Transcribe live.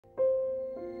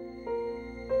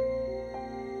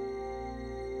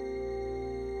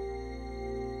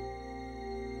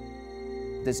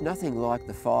There's nothing like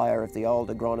the fire of the old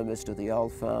agronomist or the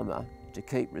old farmer to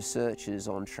keep researchers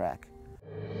on track.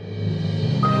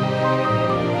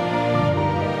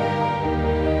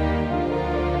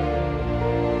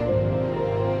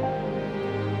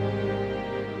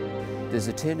 There's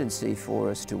a tendency for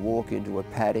us to walk into a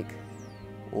paddock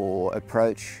or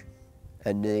approach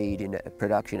a need in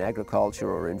production agriculture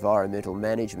or environmental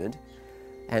management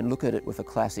and look at it with a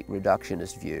classic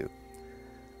reductionist view.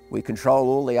 We control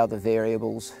all the other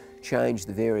variables, change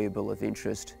the variable of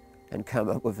interest and come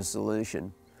up with a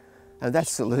solution. And that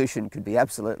solution could be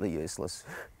absolutely useless.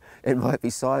 It might be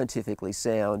scientifically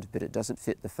sound, but it doesn't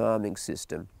fit the farming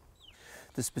system.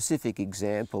 The specific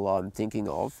example I'm thinking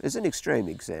of is an extreme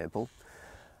example.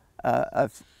 A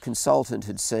consultant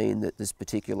had seen that this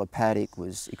particular paddock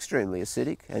was extremely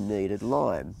acidic and needed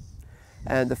lime.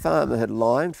 And the farmer had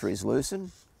limed for his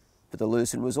lucerne, but the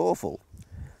lucerne was awful.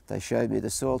 They showed me the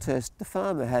soil test. The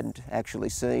farmer hadn't actually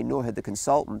seen, nor had the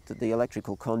consultant, that the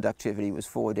electrical conductivity was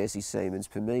 4 decisiemens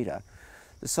per metre.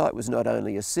 The site was not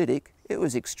only acidic, it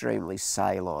was extremely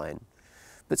saline.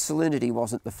 But salinity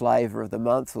wasn't the flavour of the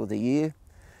month or the year,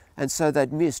 and so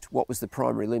they'd missed what was the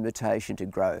primary limitation to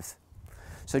growth.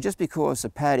 So just because a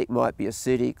paddock might be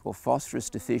acidic or phosphorus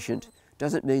deficient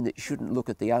doesn't mean that you shouldn't look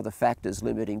at the other factors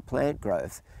limiting plant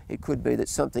growth. It could be that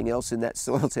something else in that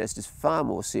soil test is far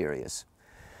more serious.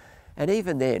 And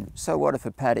even then, so what if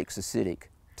a paddock's acidic?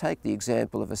 Take the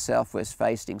example of a southwest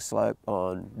facing slope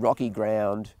on rocky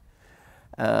ground.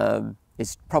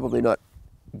 It's probably not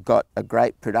got a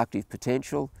great productive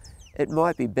potential. It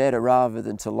might be better, rather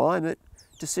than to lime it,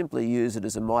 to simply use it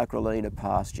as a microlina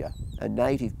pasture, a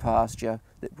native pasture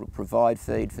that will provide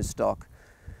feed for stock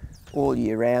all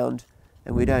year round,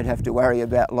 and we don't have to worry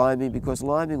about liming, because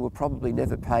liming will probably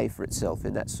never pay for itself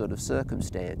in that sort of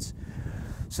circumstance.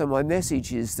 So my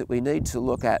message is that we need to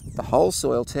look at the whole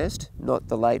soil test, not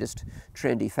the latest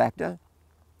trendy factor,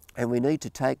 and we need to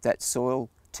take that soil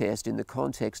test in the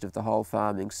context of the whole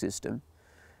farming system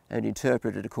and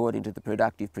interpret it according to the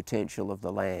productive potential of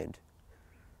the land.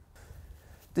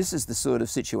 This is the sort of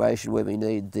situation where we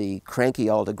need the cranky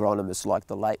old agronomists like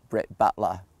the late Brett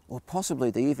Butler, or possibly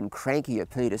the even crankier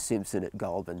Peter Simpson at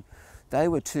Goulburn. They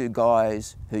were two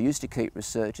guys who used to keep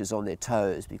researchers on their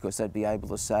toes, because they'd be able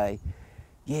to say,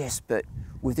 yes, but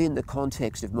within the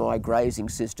context of my grazing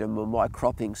system or my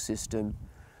cropping system,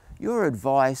 your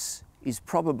advice is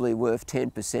probably worth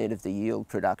 10% of the yield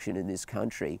production in this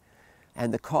country,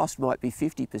 and the cost might be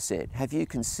 50%. Have you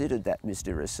considered that,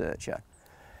 Mr. Researcher?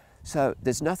 So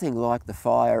there's nothing like the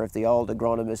fire of the old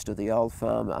agronomist or the old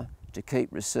farmer to keep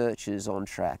researchers on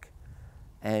track.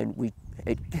 And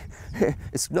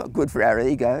it's not good for our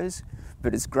egos,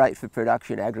 but it's great for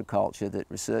production agriculture that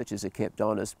researchers are kept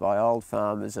honest by old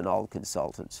farmers and old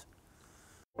consultants.